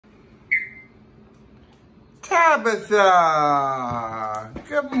Tabitha,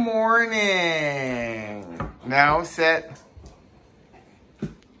 good morning. Now sit.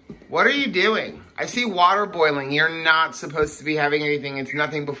 What are you doing? I see water boiling. You're not supposed to be having anything. It's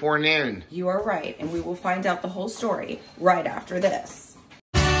nothing before noon. You are right, and we will find out the whole story right after this.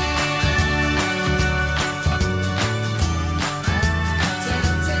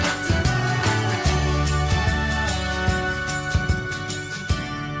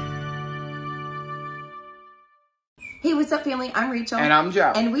 Hey, what's up, family? I'm Rachel. And I'm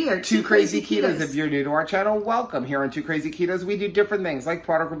Joe. And we are Two Crazy Ketos. If you're new to our channel, welcome. Here on Two Crazy Ketos, we do different things like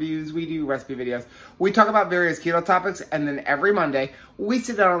product reviews, we do recipe videos. We talk about various keto topics, and then every Monday, we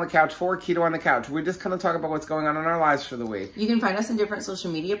sit down on the couch for Keto on the Couch. We just kind of talk about what's going on in our lives for the week. You can find us on different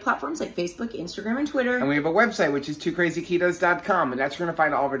social media platforms like Facebook, Instagram, and Twitter. And we have a website, which is twocrazyketos.com, and that's where you're going to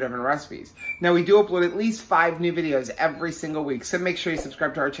find all of our different recipes. Now, we do upload at least 5 new videos every single week, so make sure you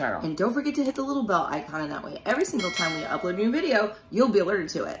subscribe to our channel. And don't forget to hit the little bell icon, and that way, every single time we upload a new video, you'll be alerted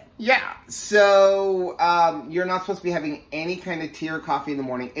to it. Yeah, so you're not supposed to be having any kind of tea or coffee in the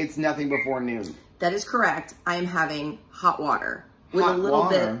morning. It's nothing before noon. That is correct. I am having hot water. With Hot a little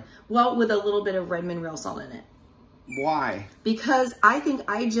water? bit, well, with a little bit of Redmond real salt in it. Why? Because I think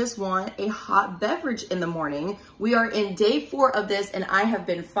I just want a hot beverage in the morning. We are in day 4 of this, and I have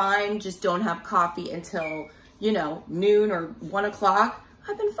been fine. Just don't have coffee until, you know, noon or 1 o'clock.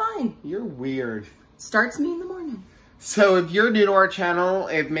 I've been fine. You're weird. Starts me in the morning. So if you're new to our channel,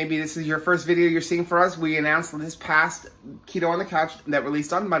 if maybe this is your first video you're seeing for us, we announced this past Keto on the Couch that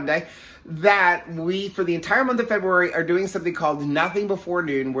released on Monday that we, for the entire month of February, are doing something called Nothing Before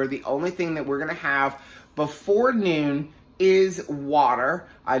Noon, where the only thing that we're going to have before noon is water,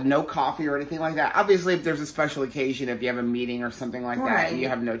 no coffee or anything like that. Obviously, if there's a special occasion, if you have a meeting or something like that, and you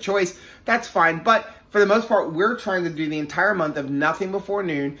have no choice, that's fine. But for the most part, we're trying to do the entire month of nothing before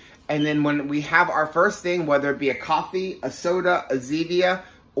noon. And then when we have our first thing, whether it be a coffee, a soda, a Zevia,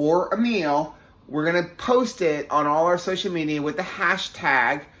 or a meal, we're going to post it on all our social media with the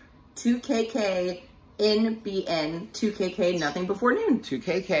hashtag 2KKNBN, 2KK Nothing Before Noon.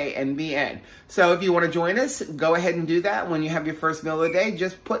 2KKNBN. So if you want to join us, go ahead and do that. When you have your first meal of the day,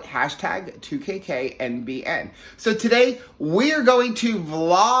 just put hashtag 2KKNBN. So today, we are going to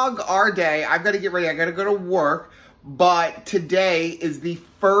vlog our day. I've got to get ready. I got to go to work. But today is the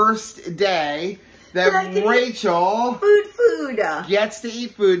first day that Rachel gets to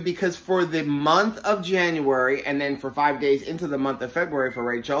eat food, because for the month of January and then for 5 days into the month of February for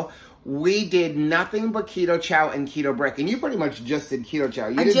Rachel, we did nothing but Keto Chow and Keto Break. And you pretty much just did Keto Chow.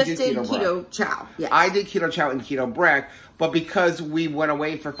 You did Keto Chow, yes. I did Keto Chow and Keto Break, but because we went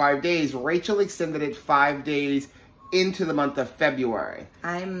away for 5 days, Rachel extended it 5 days into the month of February.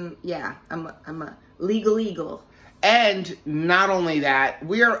 I'm a legal eagle. And not only that,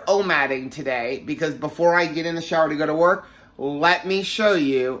 we are OMADing today, because before I get in the shower to go to work, let me show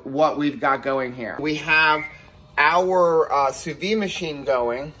you what we've got going here. We have our sous vide machine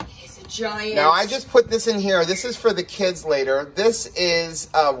going. It's a giant. Now, I just put this in here. This is for the kids later. This is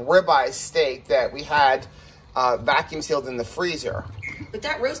a ribeye steak that we had vacuum sealed in the freezer. But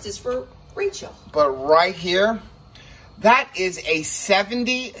that roast is for Rachel. But right here, that is a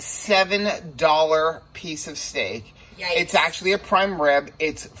 $77 piece of steak. Yikes. It's actually a prime rib.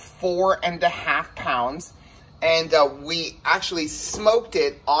 It's 4.5 pounds. And we actually smoked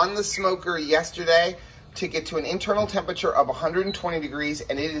it on the smoker yesterday to get to an internal temperature of 120 degrees.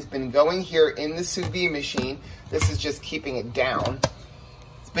 And it has been going here in the sous vide machine. This is just keeping it down.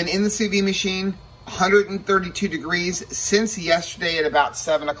 It's been in the sous vide machine, 132 degrees since yesterday at about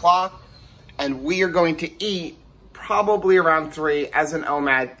 7 o'clock. And we are going to eat probably around 3 as an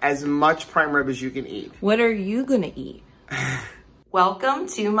OMAD, as much prime rib as you can eat. What are you gonna eat? Welcome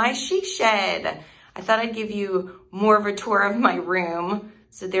to my she shed. I thought I'd give you more of a tour of my room.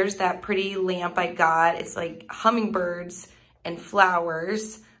 So there's that pretty lamp I got. It's like hummingbirds and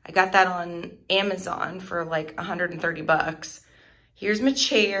flowers. I got that on Amazon for like 130 bucks. Here's my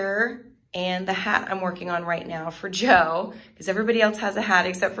chair and the hat I'm working on right now for Joe, because everybody else has a hat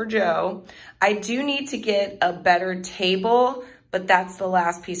except for Joe. I do need to get a better table, but that's the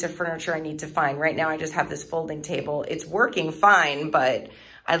last piece of furniture I need to find. Right now I just have this folding table. It's working fine, but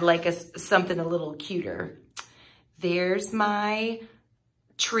I'd like something a little cuter. There's my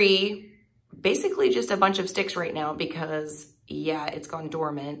tree. Basically just a bunch of sticks right now because, yeah, it's gone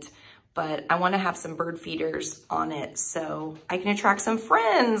dormant. But I want to have some bird feeders on it so I can attract some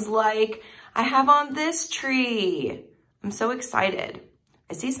friends like I have on this tree. I'm so excited.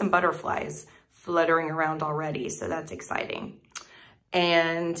 I see some butterflies fluttering around already, so that's exciting.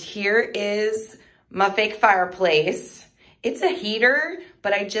 And here is my fake fireplace. It's a heater,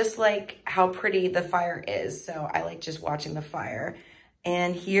 but I just like how pretty the fire is. So I like just watching the fire.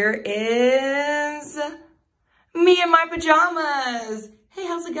 And here is me in my pajamas. Hey,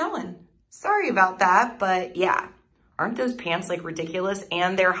 how's it going? Sorry about that, but yeah. Aren't those pants like ridiculous?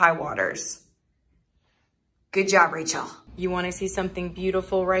 And they're high waters. Good job, Rachel. You want to see something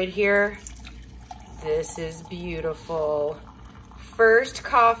beautiful right here? This is beautiful. First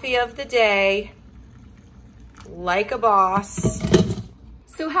coffee of the day, like a boss.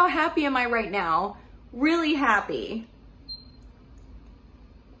 So how happy am I right now? Really happy.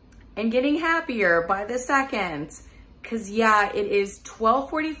 And getting happier by the second. Cause yeah, it is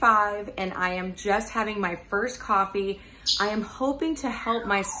 12:45 and I am just having my first coffee. I am hoping to help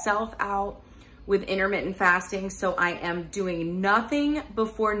myself out with intermittent fasting. So I am doing nothing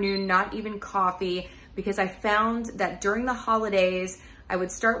before noon, not even coffee, because I found that during the holidays, I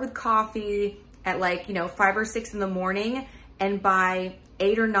would start with coffee at like, 5 or 6 in the morning. And by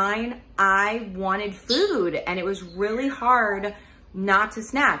 8 or 9, I wanted food and it was really hard not to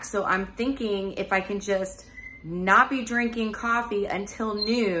snack. So I'm thinking if I can just not be drinking coffee until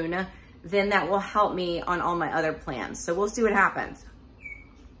noon, then that will help me on all my other plans. So we'll see what happens.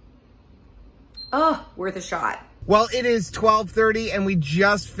 Oh, worth a shot. Well, it is 12:30 and we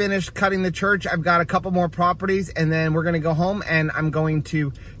just finished cutting the church. I've got a couple more properties and then we're gonna go home and I'm going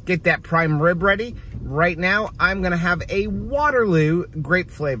to get that prime rib ready. Right now, I'm gonna have a Waterloo grape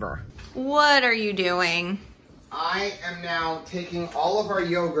flavor. What are you doing? I am now taking all of our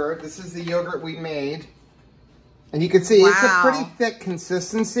yogurt. This is the yogurt we made. And you can see it's a pretty thick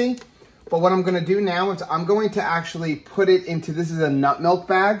consistency. But what I'm gonna do now is I'm going to actually put it into, this is a nut milk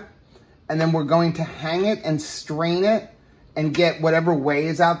bag. And then we're going to hang it and strain it and get whatever whey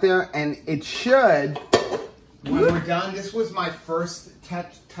is out there. And it should, when we're done, this was my first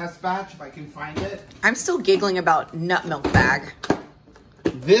test batch, if I can find it. I'm still giggling about nut milk bag.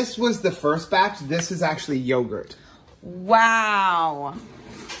 This was the first batch. This is actually yogurt. Wow.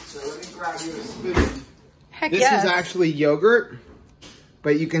 So let me grab you a spoon. Heck this yes. is actually yogurt.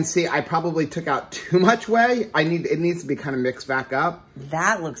 But you can see I probably took out too much whey. It needs to be kind of mixed back up.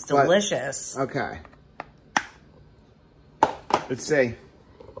 That looks delicious. Okay. Let's see.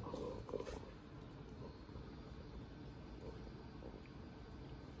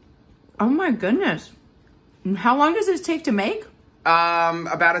 Oh my goodness. How long does this take to make?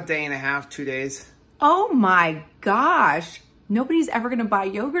 About a day and a half, 2 days. Oh my gosh. Nobody's ever gonna buy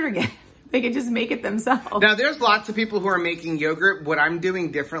yogurt again. They can just make it themselves. Now, there's lots of people who are making yogurt. What I'm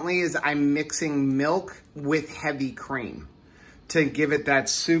doing differently is I'm mixing milk with heavy cream to give it that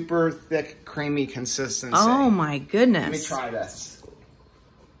super thick, creamy consistency. Oh my goodness. Let me try this.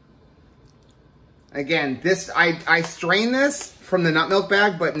 Again, I strain this from the nut milk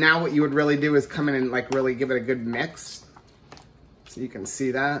bag, but now what you would really do is come in and like really give it a good mix. So you can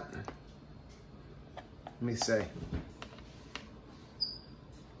see that. Let me see.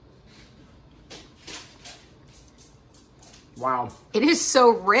 Wow. It is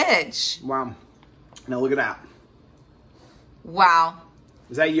so rich. Wow. Now look at that. Wow.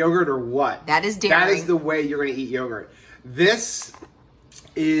 Is that yogurt or what? That is dairy. That is the way you're going to eat yogurt. This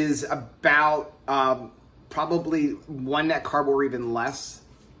is about probably 1 net carb or even less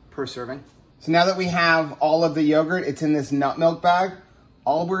per serving. So now that we have all of the yogurt, it's in this nut milk bag.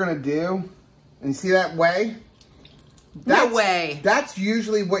 All we're going to do, and you see that whey? No way. That's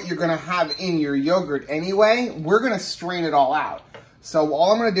usually what you're going to have in your yogurt anyway. We're going to strain it all out. So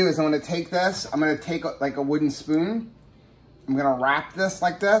all I'm going to do is I'm going to take this. I'm going to take like a wooden spoon. I'm going to wrap this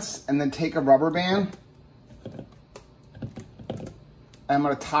like this and then take a rubber band. And I'm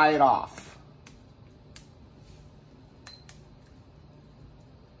going to tie it off.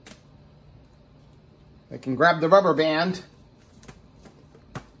 I can grab the rubber band.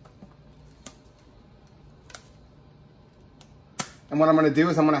 And what I'm going to do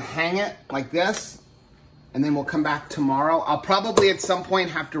is I'm going to hang it like this, and then we'll come back tomorrow. I'll probably at some point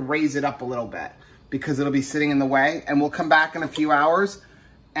have to raise it up a little bit because it'll be sitting in the way. And we'll come back in a few hours,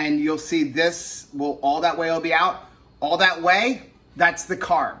 and you'll see this, all that whey will be out. All that whey, that's the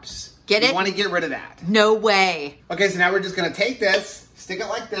carbs. Get it? You want to get rid of that. No way. Okay, so now we're just going to take this, stick it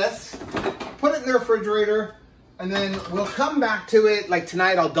like this, put it in the refrigerator, and then we'll come back to it. Like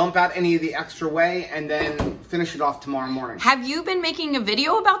tonight, I'll dump out any of the extra whey and then finish it off tomorrow morning. Have you been making a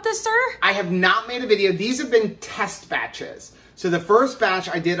video about this, sir? I have not made a video. These have been test batches. So the first batch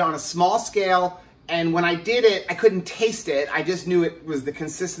I did on a small scale, and when I did it, I couldn't taste it. I just knew it was the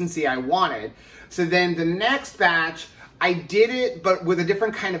consistency I wanted. So then the next batch, I did it, but with a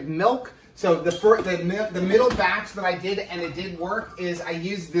different kind of milk. So the middle batch that I did, and it did work, is I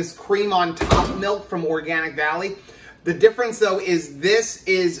used this cream on top milk from Organic Valley. The difference though is this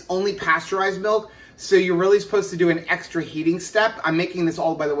is only pasteurized milk, so you're really supposed to do an extra heating step. I'm making this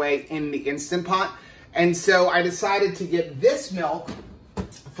all, by the way, in the Instant Pot. And so I decided to get this milk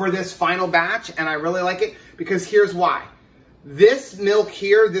for this final batch, and I really like it because here's why. This milk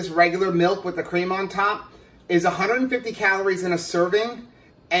here, this regular milk with the cream on top, is 150 calories in a serving,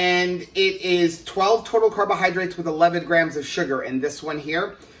 and it is 12 total carbohydrates with 11 grams of sugar in this one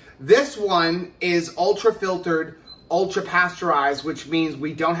here. This one is ultra filtered, ultra pasteurized, which means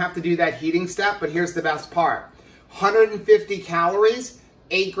we don't have to do that heating step, but here's the best part. 150 calories,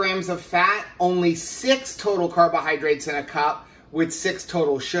 8 grams of fat, only 6 total carbohydrates in a cup with 6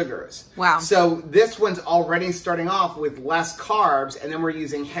 total sugars. Wow. So this one's already starting off with less carbs, and then we're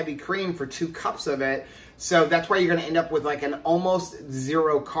using heavy cream for 2 cups of it. So that's why you're gonna end up with like an almost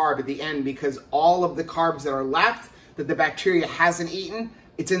 0 carb at the end, because all of the carbs that are left that the bacteria hasn't eaten,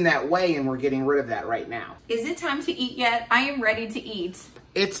 it's in that way, and we're getting rid of that right now. Is it time to eat yet? I am ready to eat.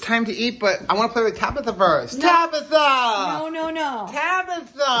 It's time to eat, but I want to play with Tabitha first. No. Tabitha! No, no, no.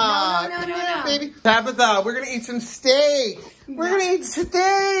 Tabitha! No, Come no, here, no. baby. Tabitha, we're going to eat some steak. We're going to eat steak.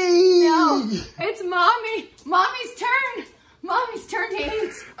 No, it's mommy. Mommy's turn. Mommy's turn to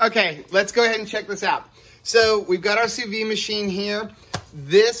eat. Okay, let's go ahead and check this out. So we've got our sous vide machine here.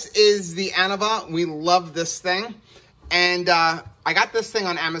 This is the Anova. We love this thing. And I got this thing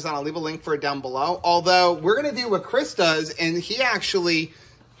on Amazon. I'll leave a link for it down below. Although we're going to do what Chris does, and he actually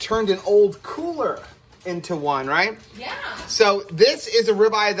turned an old cooler into one, right? Yeah. So this is a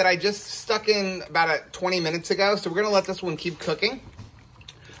ribeye that I just stuck in about 20 minutes ago. So we're going to let this one keep cooking.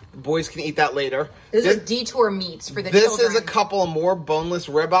 The boys can eat that later. This is detour meats for the This children. is a couple of more boneless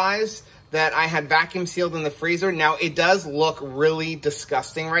ribeyes that I had vacuum sealed in the freezer. Now, it does look really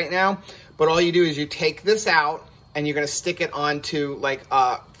disgusting right now, but all you do is you take this out and you're gonna stick it onto like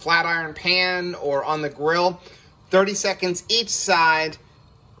a flat iron pan or on the grill, 30 seconds each side,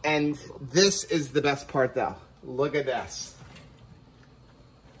 and this is the best part though. Look at this.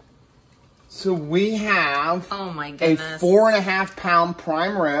 So we have Oh my a goodness. 4.5 pound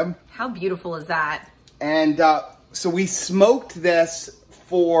prime rib. How beautiful is that? And so we smoked this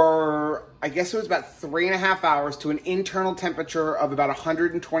for, I guess it was about 3.5 hours to an internal temperature of about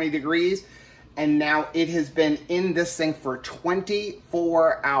 120 degrees. And now it has been in this thing for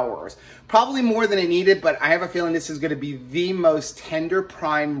 24 hours. Probably more than it needed, but I have a feeling this is going to be the most tender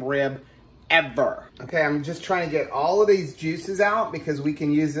prime rib ever. Okay, I'm just trying to get all of these juices out because we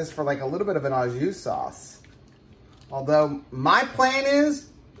can use this for like a little bit of an au jus sauce. Although my plan is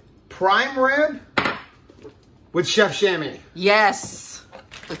prime rib with Chef Chamois. Yes.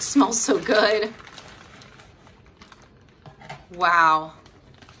 It smells so good. Wow.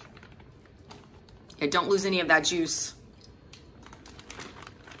 Yeah, don't lose any of that juice.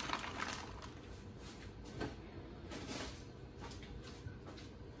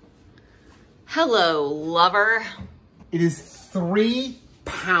 Hello, lover. It is 3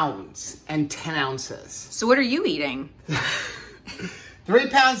 pounds and 10 ounces. So what are you eating? 3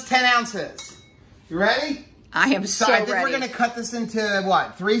 pounds, 10 ounces. You ready? I am so I think ready. we're gonna cut this into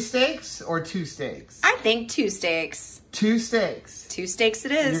what? 3 steaks or 2 steaks? I think 2 steaks. 2 steaks. 2 steaks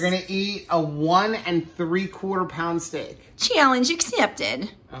it is. You're gonna eat a 1 3/4 pound steak. Challenge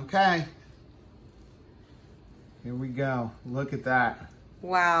accepted. Okay. Here we go. Look at that.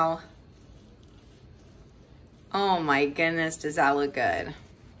 Wow. Oh my goodness, does that look good?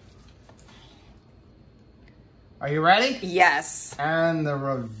 Are you ready? Yes. And the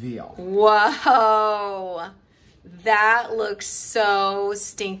reveal. Whoa. That looks so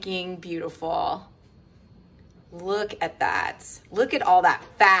stinking beautiful. Look at that. Look at all that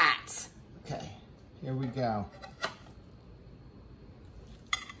fat. Okay, here we go.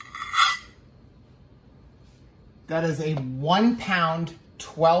 That is a 1 pound,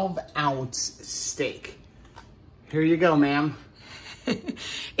 12 ounce steak. Here you go, ma'am.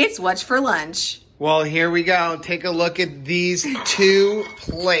 It's what's for lunch. Well, here we go. Take a look at these 2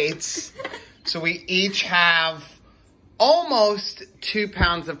 plates. So we each have almost 2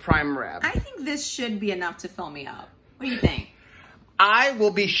 pounds of prime rib. I think this should be enough to fill me up. What do you think? I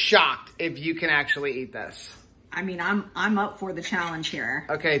will be shocked if you can actually eat this. I mean, I'm up for the challenge here.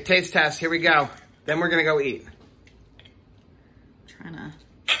 Okay, taste test. Here we go. Then we're gonna go eat. Trying to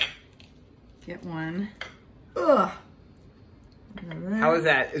get one. Ugh. How is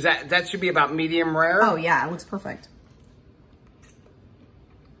that? That should be about medium rare? Oh yeah, it looks perfect.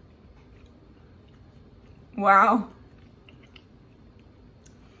 Wow.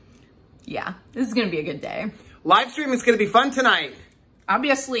 Yeah, this is gonna be a good day. Live stream is gonna be fun tonight. I'll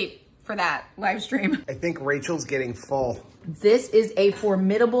be asleep for that live stream. I think Rachel's getting full. This is a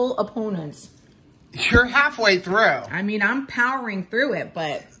formidable opponent. You're halfway through. I mean, I'm powering through it,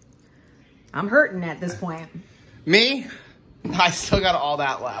 but I'm hurting at this point. Me? I still got all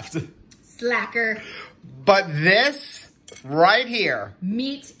that left. Slacker. But this right here.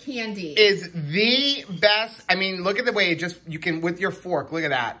 Meat candy. Is the best. I mean, look at the way you can, with your fork, look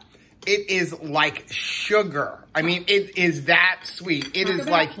at that. It is like sugar. I mean, it is that sweet. It is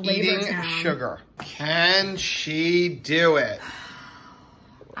like eating sugar. Can she do it?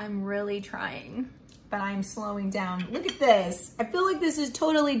 I'm really trying, but I'm slowing down. Look at this. I feel like this is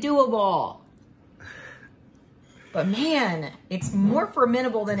totally doable. But man, it's more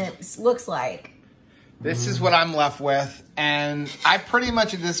formidable than it looks like. This is what I'm left with. And I pretty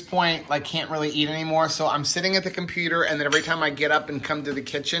much at this point, like, can't really eat anymore. So I'm sitting at the computer, and then every time I get up and come to the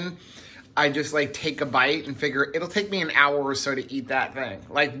kitchen, I just, like, take a bite and figure it'll take me an hour or so to eat that thing.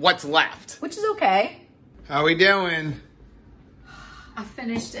 Like, what's left? Which is okay. How we doing? I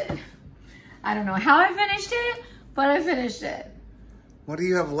finished it. I don't know how I finished it, but I finished it. What do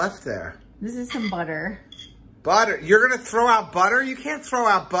you have left there? This is some butter. Butter? You're going to throw out butter? You can't throw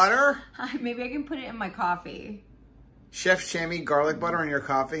out butter. Maybe I can put it in my coffee. Chef Shammy garlic butter in your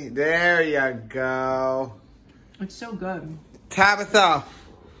coffee? There you go. It's so good. Tabitha,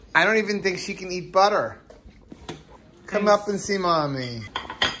 I don't even think she can eat butter. Come up and see Mommy.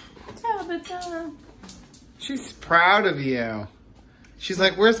 Tabitha. She's proud of you. She's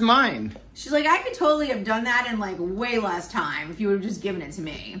like, where's mine? She's like, I could totally have done that in like way less time if you would have just given it to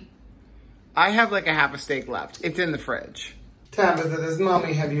me. I have like a half a steak left. It's in the fridge. Tabitha, does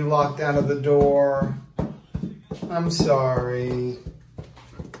Mommy have you locked out of the door? I'm sorry.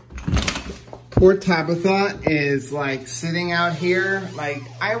 Poor Tabitha is like sitting out here like,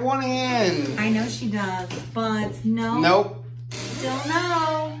 I want in. I know she does, but no. Nope. Don't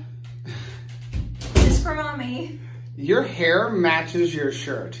know. Just for Mommy. Your hair matches your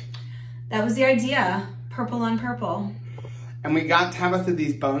shirt. That was the idea. Purple on purple. And we got Tabitha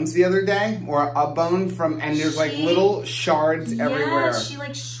these bones the other day, or a bone from, and there's like little shards everywhere. Yeah, she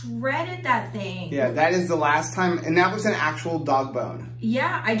like shredded that thing. Yeah, that is the last time, and that was an actual dog bone.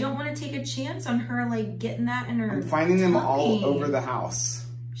 Yeah, I don't want to take a chance on her like getting that in her I'm finding them tummy. all over the house.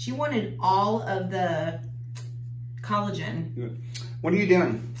 She wanted all of the collagen. What are you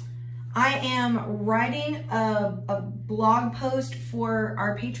doing? I am writing a blog post for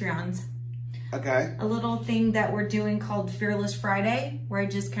our Patreons. Okay. A little thing that we're doing called Fearless Friday, where I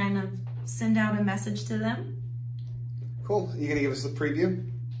just kind of send out a message to them. Cool. You gonna give us a preview?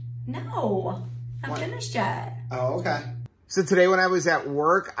 No, not finished yet. Oh, okay. So today when I was at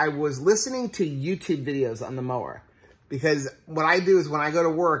work, I was listening to YouTube videos on the mower. Because what I do is when I go to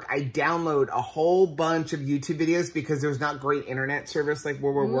work, I download a whole bunch of YouTube videos because there's not great internet service like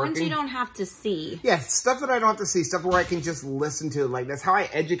where we're working. Ones you don't have to see. Yeah, stuff that I don't have to see, stuff where I can just listen to. Like, that's how I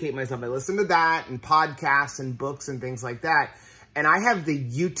educate myself. I listen to that and podcasts and books and things like that. And I have the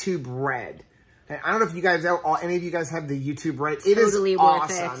YouTube Red. And I don't know if you guys, any of you guys have the YouTube Red. It is totally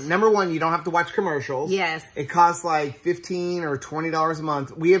awesome. worth it. Number one, you don't have to watch commercials. Yes. It costs like $15 or $20 a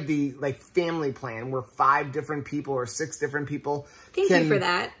month. We have the like family plan where 5 different people or 6 different people Thank you for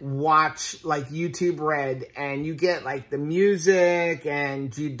that. watch like YouTube Red, and you get like the music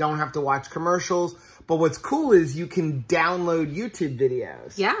and you don't have to watch commercials. But what's cool is you can download YouTube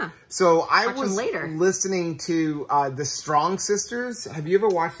videos. Yeah. So I was later. listening to the Strong Sisters. Have you ever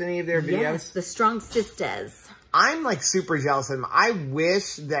watched any of their videos? Yes, the Strong Sisters. I'm like super jealous of them. I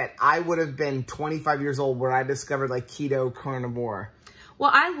wish that I would have been 25 years old where I discovered like keto carnivore.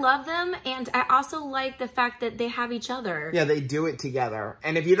 Well, I love them, and I also like the fact that they have each other. Yeah, they do it together.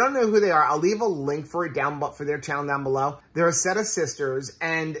 And if you don't know who they are, I'll leave a link for it for their channel down below. They're a set of sisters,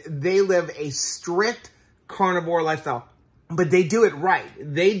 and they live a strict carnivore lifestyle. But they do it right.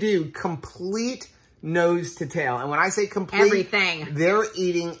 They do complete nose to tail. And when I say complete, everything. They're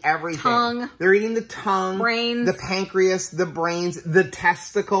eating everything. Tongue. They're eating the tongue. Brains. The pancreas, the brains, the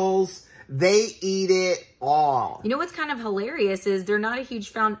testicles. They eat it all. You know what's kind of hilarious is they're not a huge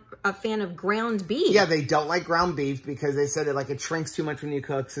fan of ground beef. Yeah, they don't like ground beef because they said it shrinks too much when you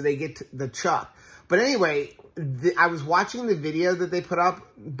cook, so they get the chuck. But anyway, I was watching the video that they put up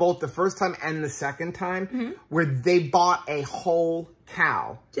both the first time and the second time where they bought a whole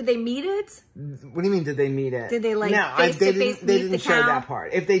cow. Did they meet it? What do you mean, did they meet it? Did they they didn't show that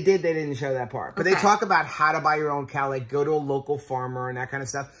part. If they did, they didn't show that part. But they talk about how to buy your own cow, like go to a local farmer and that kind of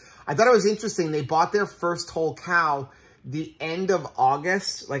stuff. I thought it was interesting. They bought their first whole cow the end of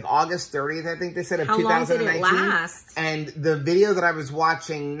August, like August 30th, I think they said, of 2019. How long did it last? And the video that I was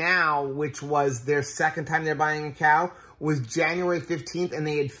watching now, which was their second time they're buying a cow, was January 15th, and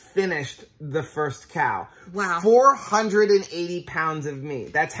they had finished the first cow. Wow. 480 pounds of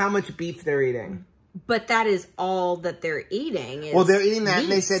meat. That's how much beef they're eating. But that is all that they're eating. Well, they're eating that, meat.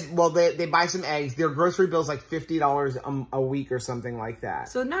 and they said, well, they buy some eggs. Their grocery bill's like $50 a week or something like that.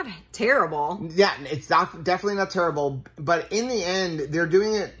 So not terrible. Yeah, it's definitely not terrible. But in the end, they're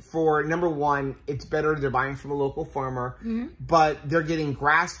doing it for, number one, it's better. They're buying from a local farmer. But they're getting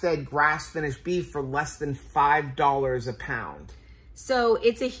grass-fed, grass-finished beef for less than $5 a pound. So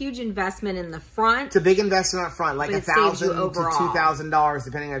it's a huge investment in the front. It's a big investment up front, like $1,000 to $2,000,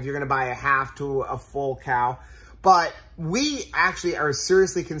 depending on if you're going to buy a half to a full cow. But we actually are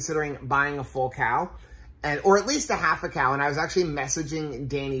seriously considering buying a full cow, or at least a half a cow. And I was actually messaging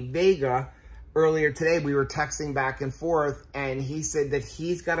Danny Vega earlier today. We were texting back and forth, and he said that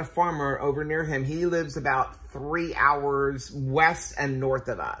he's got a farmer over near him. He lives about 3 hours west and north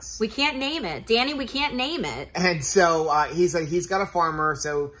of us. We can't name it. Danny, we can't name it. And so he's like, he's got a farmer,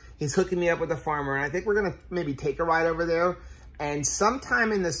 so he's hooking me up with a farmer. And I think we're going to maybe take a ride over there. And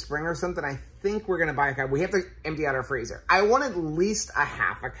sometime in the spring or something, I think we're going to buy a cow. We have to empty out our freezer. I want at least a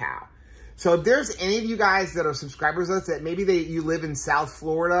half a cow. So if there's any of you guys that are subscribers of us that maybe you live in South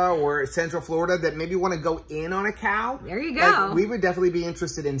Florida or Central Florida that maybe want to go in on a cow. There you go. Like, we would definitely be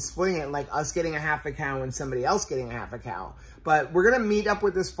interested in splitting it, like us getting a half a cow and somebody else getting a half a cow. But we're going to meet up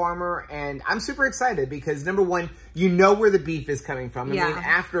with this farmer, and I'm super excited because, number one, you know where the beef is coming from. I mean,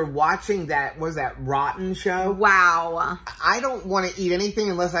 after watching that, what was that, Rotten show? Wow. I don't want to eat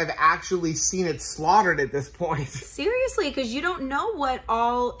anything unless I've actually seen it slaughtered at this point. Seriously, because you don't know what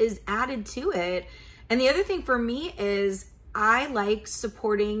all is added to it. And the other thing for me is I like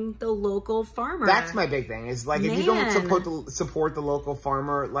supporting the local farmer. That's my big thing. Is like, if you don't support the local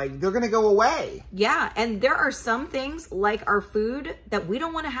farmer, like, they're going to go away. Yeah, and there are some things like our food that we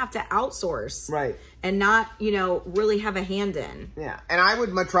don't want to have to outsource. Right. And not, you know, really have a hand in. Yeah, and I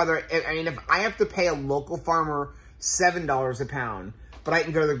would much rather, I mean, if I have to pay a local farmer $7 a pound, but I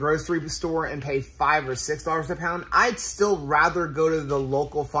can go to the grocery store and pay $5 or $6 a pound, I'd still rather go to the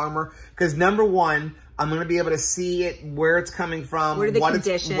local farmer because, number one, I'm going to be able to see it, where it's coming from, what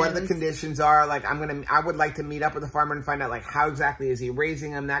the conditions are. Like, I would like to meet up with the farmer and find out, like, how exactly is he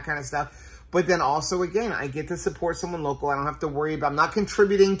raising them, that kind of stuff. But then also, again, I get to support someone local. I don't have to worry about, I'm not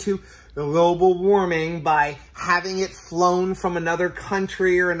contributing to the global warming by having it flown from another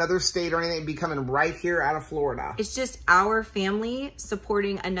country or another state or anything. It'd be coming right here out of Florida. It's just our family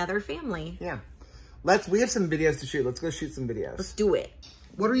supporting another family. Yeah. We have some videos to shoot. Let's go shoot some videos. Let's do it.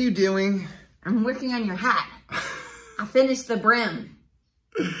 What are you doing? I'm working on your hat. I finished the brim.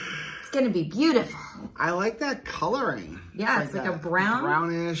 It's going to be beautiful. I like that coloring. Yeah, it's like a brown.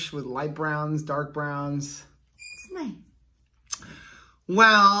 Brownish with light browns, dark browns. It's nice.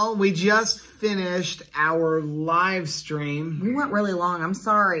 Well, we just finished our live stream. We went really long. I'm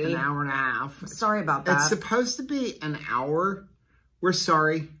sorry. An hour and a half. Sorry about that. It's supposed to be an hour. We're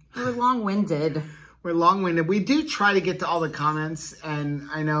sorry. We're long-winded. We're long-winded. We do try to get to all the comments, and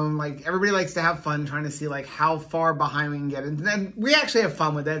I know, like, everybody likes to have fun trying to see, like, how far behind we can get. And then we actually have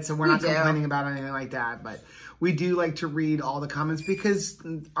fun with it, so we're not complaining about anything like that. But we do like to read all the comments because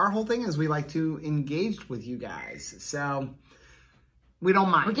our whole thing is we like to engage with you guys. So we don't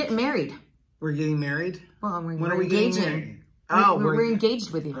mind. We're getting married. We're getting married? Well, when are we engaging. Getting married? Oh, we're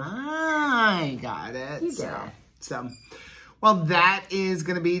engaged with you. I got it. You get it. So, well, that is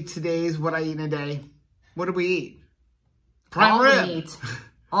going to be today's What I Eat in a Day. What do we eat? Prime rib. Meat.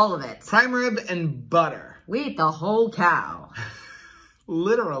 All of it. Prime rib and butter. We ate the whole cow.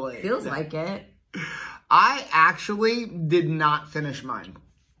 Literally. Feels like it. I actually did not finish mine.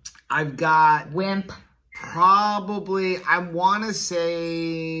 I've got... Wimp. Probably, I want to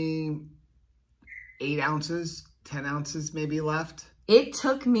say 8 ounces, 10 ounces maybe left. It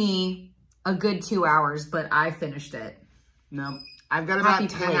took me a good 2 hours, but I finished it. No, I've got about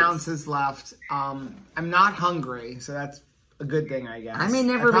 10 ounces left. I'm not hungry, so that's a good thing, I guess. I may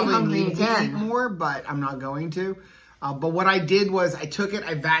never be hungry again. To eat more, but I'm not going to. But what I did was I took it,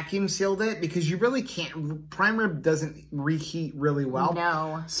 I vacuum sealed it because you really can't, prime rib doesn't reheat really well.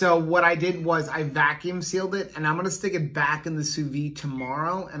 No. So what I did was I vacuum sealed it and I'm going to stick it back in the sous vide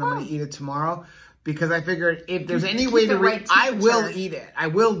tomorrow and I'm going to eat it tomorrow because I figured if there's any way to I will eat it. I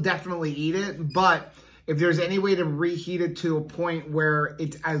will definitely eat it, but if there's any way to reheat it to a point where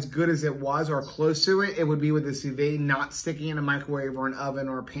it's as good as it was or close to it, it would be with the sous vide, not sticking in a microwave or an oven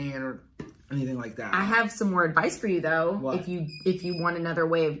or a pan or anything like that. I have some more advice for you though. What? If you want another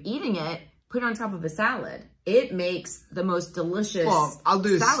way of eating it, put it on top of a salad. It makes the most delicious. Well, I'll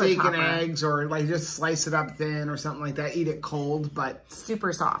do steak topper. and eggs or like just slice it up thin or something like that. Eat it cold, but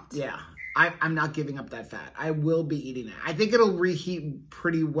super soft. Yeah, I'm not giving up that fat. I will be eating it. I think it'll reheat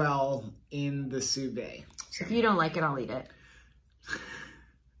pretty well in the sous vide. If you don't like it, I'll eat it.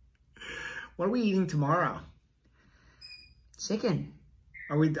 What are we eating tomorrow? Chicken.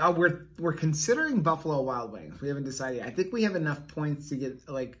 Are we? We're considering Buffalo Wild Wings. We haven't decided yet. I think we have enough points to get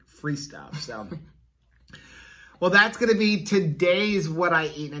like free stuff. So, well, that's gonna be today's what I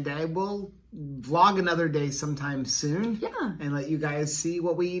eat in a day. We'll vlog another day sometime soon. Yeah. And let you guys see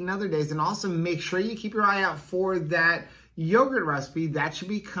what we eat in other days. And also make sure you keep your eye out for that yogurt recipe. That should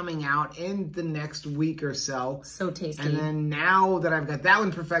be coming out in the next week or so. So tasty. And then now that I've got that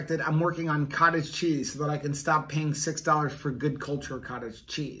one perfected, I'm working on cottage cheese so that I can stop paying $6 for good culture cottage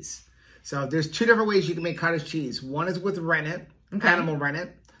cheese. So there's two different ways you can make cottage cheese. One is with rennet, animal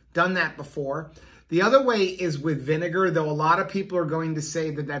rennet. Done that before. The other way is with vinegar, though a lot of people are going to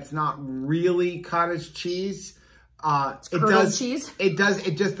say that that's not really cottage cheese. Cheese? It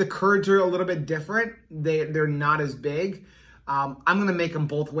just, the curds are a little bit different. They're not as big. I'm going to make them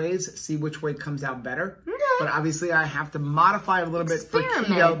both ways, see which way comes out better. Okay. But obviously I have to modify it a little bit for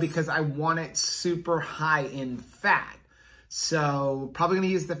keto because I want it super high in fat. So probably going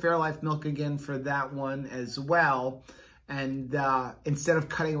to use the Fairlife milk again for that one as well. And instead of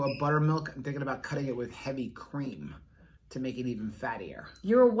cutting it with buttermilk, I'm thinking about cutting it with heavy cream to make it even fattier.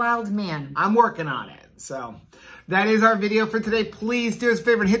 You're a wild man. I'm working on it. So that is our video for today. Please do us a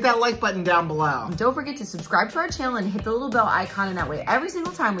favor and hit that like button down below. And don't forget to subscribe to our channel and hit the little bell icon, and that way every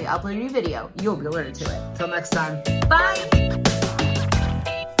single time we upload a new video, you'll be alerted to it. Till next time. Bye.